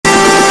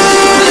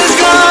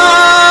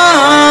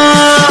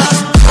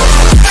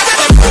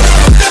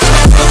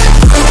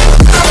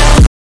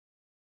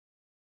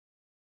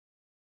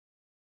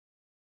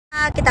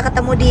Kita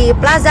ketemu di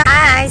Plaza.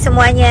 Hai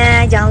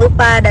semuanya, jangan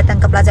lupa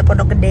datang ke Plaza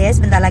Pondok Gede.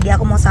 Sebentar lagi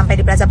aku mau sampai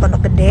di Plaza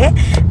Pondok Gede,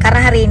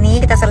 karena hari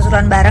ini kita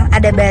seru-seruan bareng.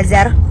 Ada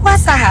bazar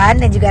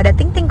wasahan dan juga ada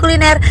ting-ting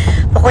kuliner.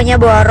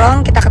 Pokoknya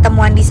borong, kita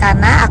ketemuan di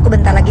sana. Aku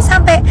bentar lagi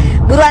sampai.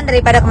 Buruan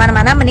daripada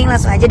kemana-mana, mending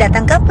langsung aja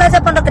datang ke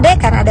Plaza Pondok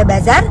Gede karena ada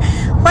bazar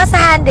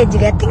wasahan dan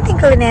juga ting-ting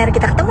kuliner.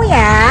 Kita ketemu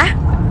ya.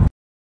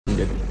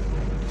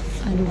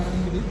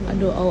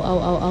 Aduh,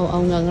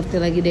 nggak ngerti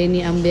lagi deh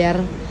ini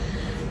ambiar.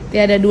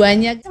 Tiada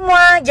duanya.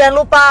 Semua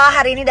jangan lupa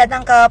hari ini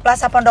datang ke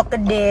Plaza Pondok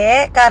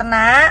Gede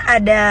karena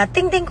ada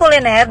ting-ting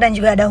kuliner dan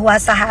juga ada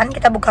wasahan.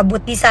 Kita buka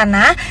booth di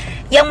sana.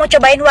 Yang mau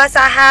cobain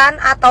wasahan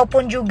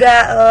ataupun juga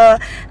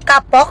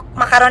kapok,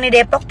 makaroni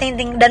Depok,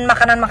 ting-ting dan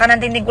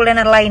makanan-makanan ting-ting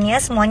kuliner lainnya,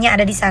 semuanya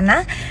ada di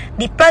sana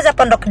di Plaza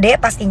Pondok Gede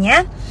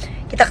pastinya.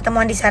 Kita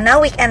ketemuan di sana,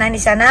 weekendan di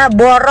sana,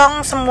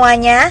 borong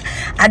semuanya.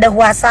 Ada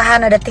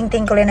wasahan, ada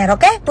ting-ting kuliner.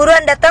 Oke,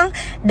 buruan datang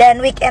dan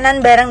weekendan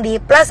bareng di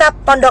Plaza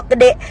Pondok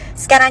Gede.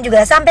 Sekarang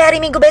juga sampai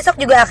hari Minggu besok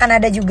juga akan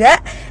ada juga.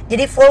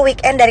 Jadi full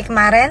weekend dari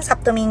kemarin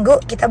Sabtu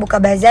Minggu kita buka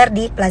bazar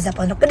di Plaza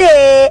Pondok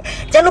Gede.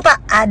 Jangan lupa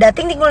ada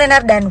ting-ting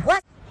kuliner dan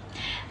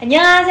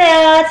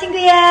Annyeonghaseyo,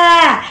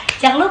 친구야.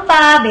 Jangan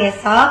lupa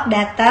besok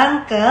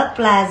datang ke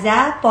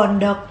Plaza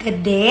Pondok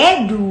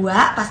Gede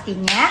 2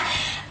 pastinya.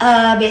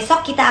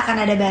 Besok kita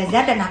akan ada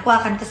bazar dan aku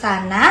akan ke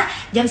sana.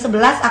 Jam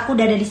 11 aku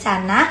udah ada di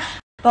sana.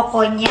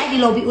 Pokoknya di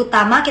lobi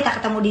utama kita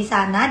ketemu di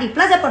sana di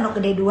Plaza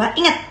Pondok Gede 2.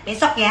 Ingat,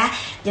 besok ya.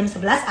 Jam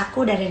 11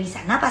 aku udah ada di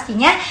sana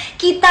pastinya.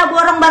 Kita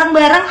borong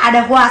bareng-bareng,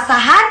 ada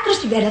wasahan,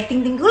 terus juga ada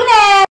ting-ting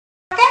kuliner.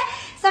 Oke,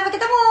 sampai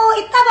ketemu.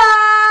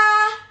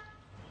 Itabah.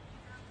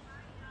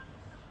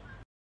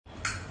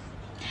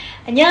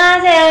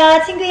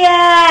 Annyeonghaseyo,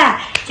 친구야.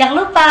 Jangan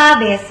lupa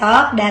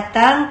besok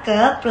datang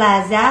ke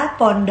Plaza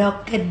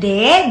Pondok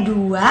Gede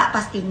 2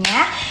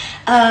 pastinya.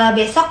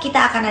 Besok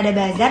kita akan ada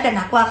bazar dan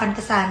aku akan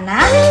ke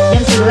sana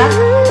jam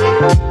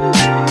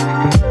 11.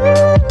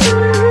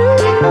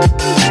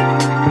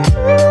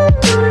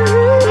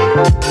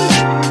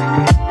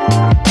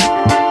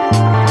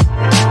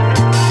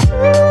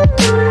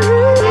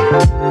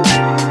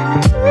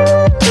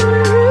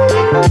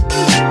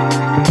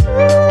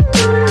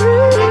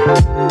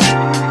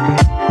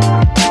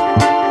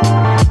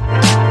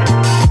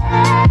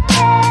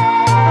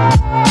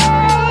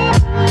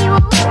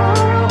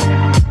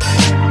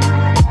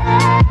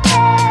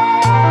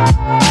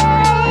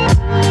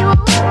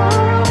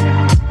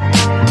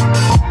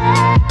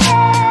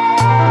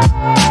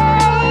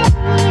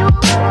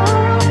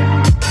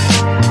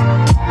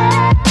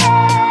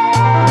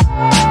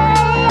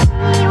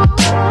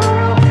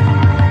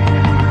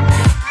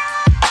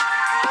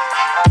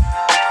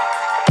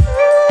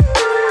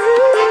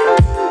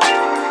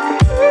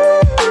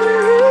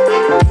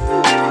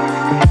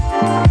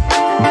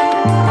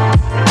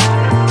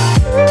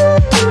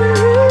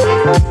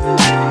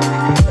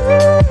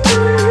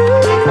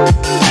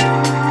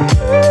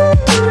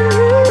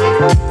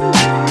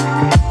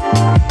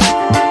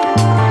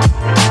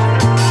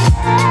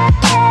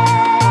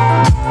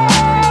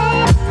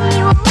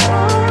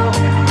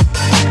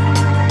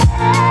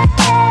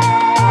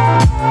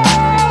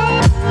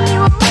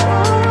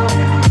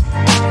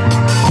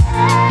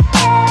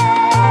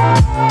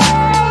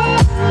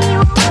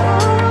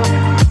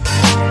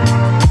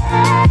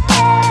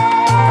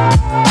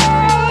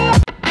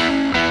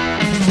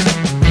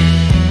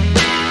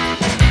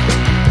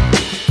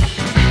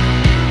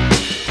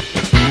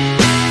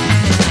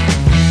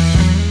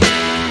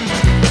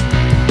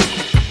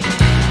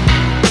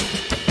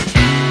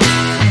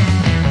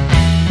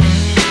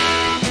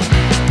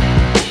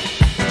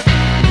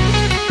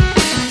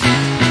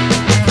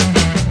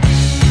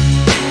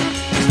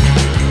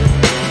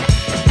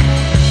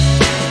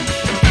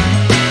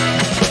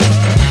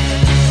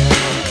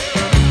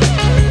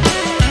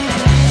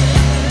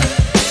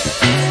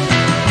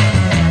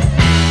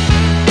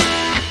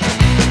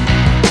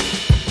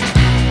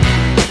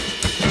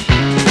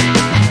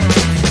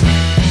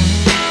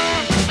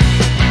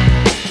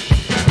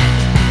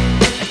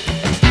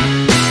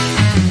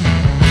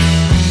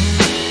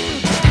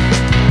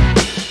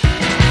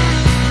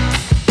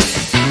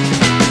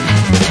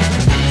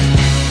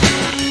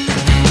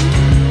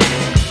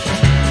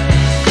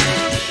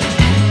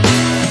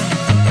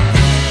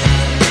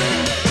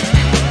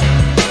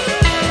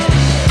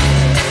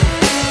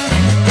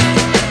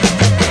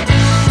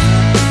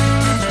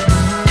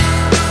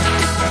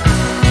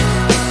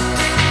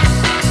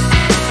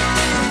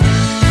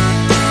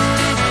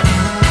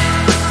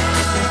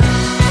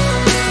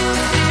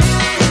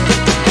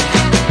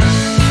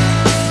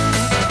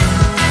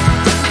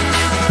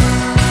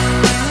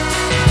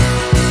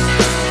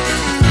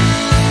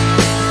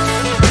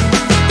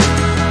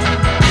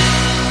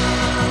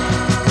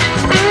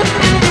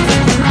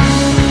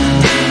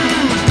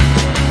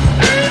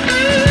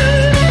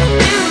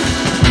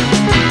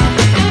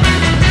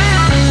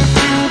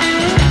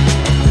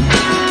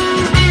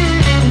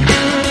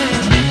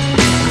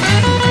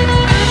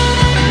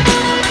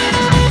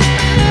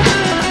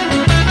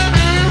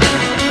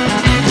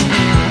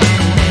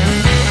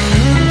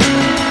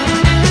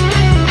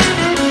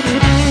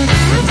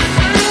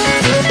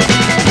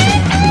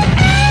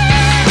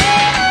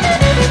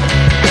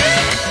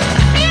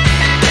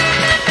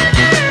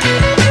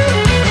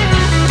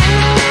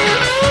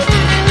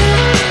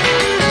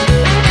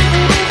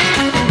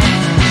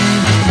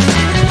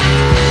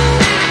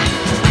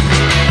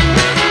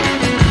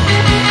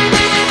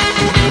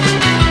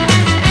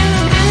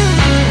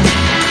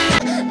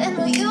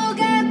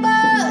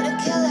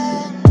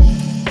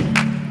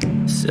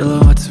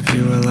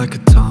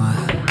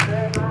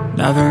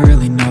 Never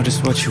really know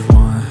just what you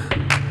want.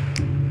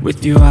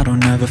 With you I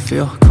don't ever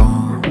feel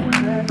calm.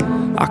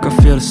 I can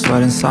feel the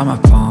sweat inside my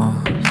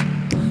palms.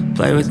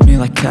 Play with me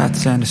like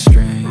cats and a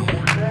string.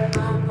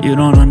 You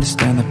don't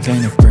understand the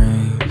pain it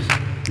brings.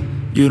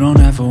 You don't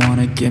ever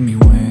wanna give me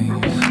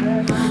wings.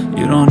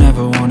 You don't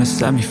ever wanna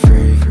set me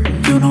free.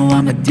 You know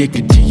I'm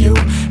addicted to you,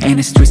 and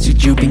it's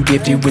twisted, you've been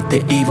gifted with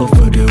the evil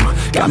voodoo.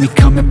 Got me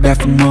coming back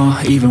for more,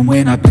 even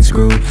when I've been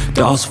screwed.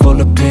 Dolls full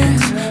of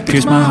pins,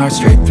 pierce my heart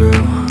straight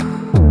through.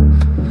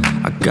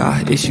 I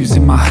got issues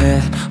in my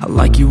head, I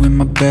like you in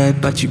my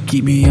bed, but you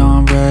keep me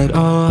on red.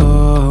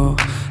 Oh,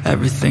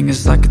 everything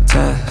is like a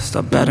test,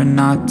 I better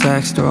not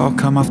text or I'll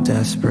come off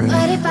desperate.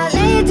 But if I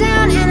lay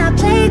down and I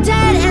play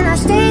dead and I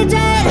stay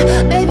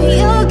dead, baby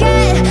you'll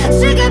get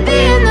sick of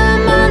being the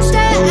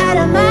monster out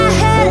of my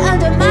head,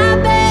 under my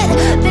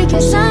bed, think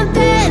you're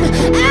something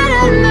out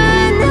of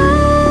my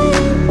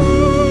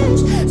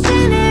nightmares,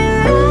 standing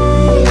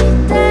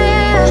right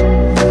there.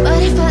 But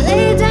if I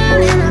lay down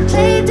and I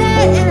play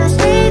dead and I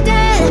stay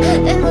dead,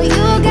 then will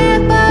you get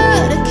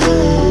bored of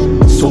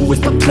killing? So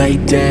if I play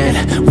dead,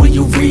 will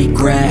you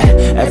regret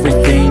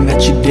everything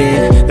that you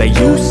did, that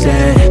you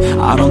said?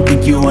 I don't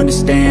think you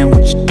understand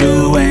what you're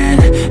doing,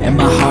 and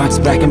my heart's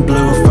black and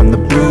blue from the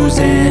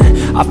bruising.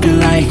 I feel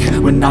like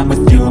when I'm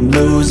with you I'm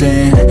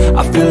losing.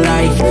 I feel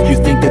like you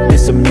think that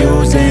this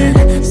amusing,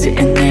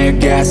 sitting there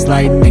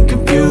gaslighting and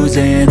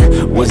confusing.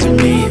 Was it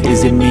me?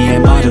 Is it me?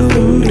 Am I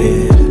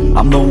deluded?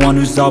 I'm the one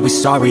who's always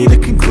sorry, the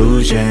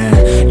conclusion,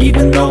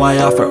 even though I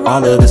offer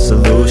all of the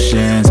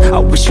solutions. I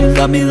wish you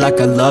loved me like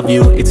I love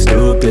you, it's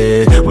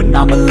stupid. When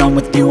I'm alone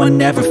with you I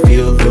never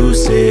feel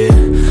lucid.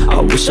 I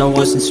wish I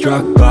wasn't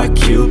struck by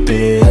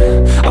Cupid.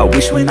 I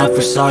wish when I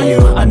first saw you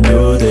I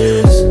knew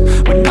this.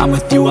 When I'm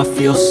with you I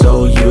feel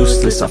so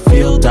useless, I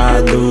feel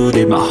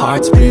diluted, my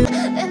heart's been.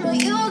 Then will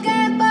you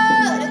get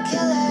bored of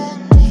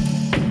killing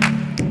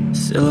me?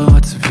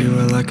 Silhouettes of you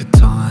are like a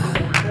taunt.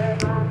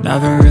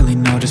 Never really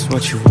know just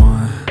what you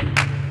want.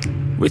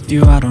 With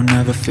you I don't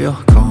ever feel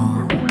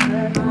calm.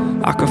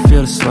 I can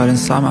feel the sweat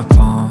inside my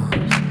palms.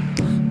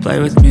 Play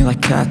with me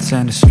like cats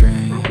and a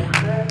string.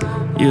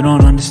 You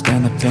don't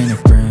understand the pain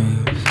it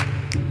brings.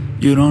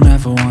 You don't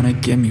ever wanna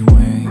give me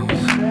wings.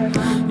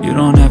 You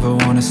don't ever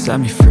wanna set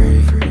me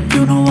free.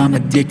 You know I'm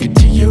addicted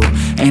to you,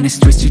 and it's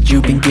twisted,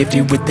 you've been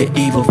gifted with the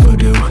evil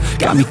voodoo.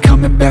 Got me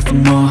coming back for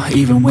more,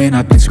 even when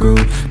I've been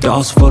screwed.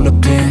 Dolls full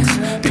of pins,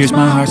 pierce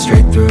my heart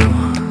straight through.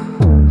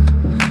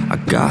 I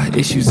got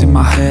issues in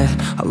my head,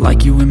 I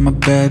like you in my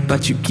bed,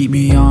 but you keep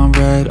me on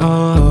red.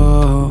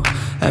 Oh,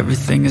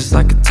 everything is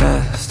like a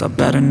test, I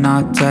better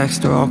not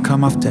text or I'll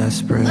come off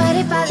desperate. But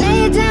if I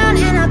lay down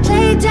and I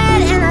play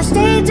dead and I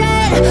stay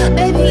dead,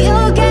 baby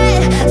you'll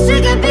get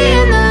sick of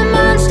being the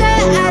monster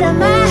out of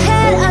my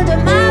head, under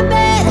my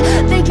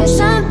bed, think you're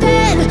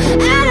something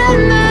out of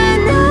my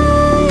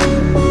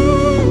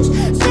nightmares,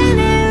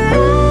 standing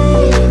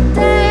right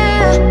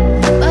there.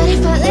 But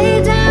if I lay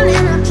down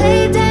and I play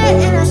dead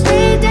and I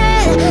stay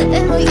dead,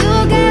 then will you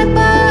get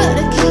bored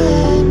of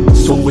killing me?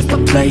 So if I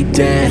play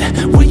dead,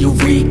 will you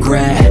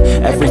regret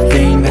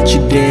everything that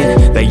you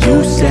did, that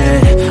you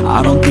said?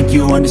 I don't think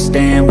you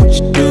understand what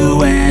you're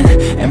doing,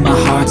 and my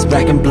heart's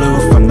black and blue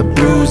from the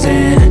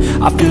bruising.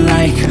 I feel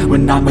like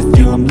when I'm with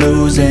you I'm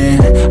losing.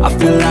 I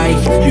feel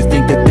like you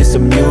think that this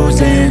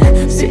amusing,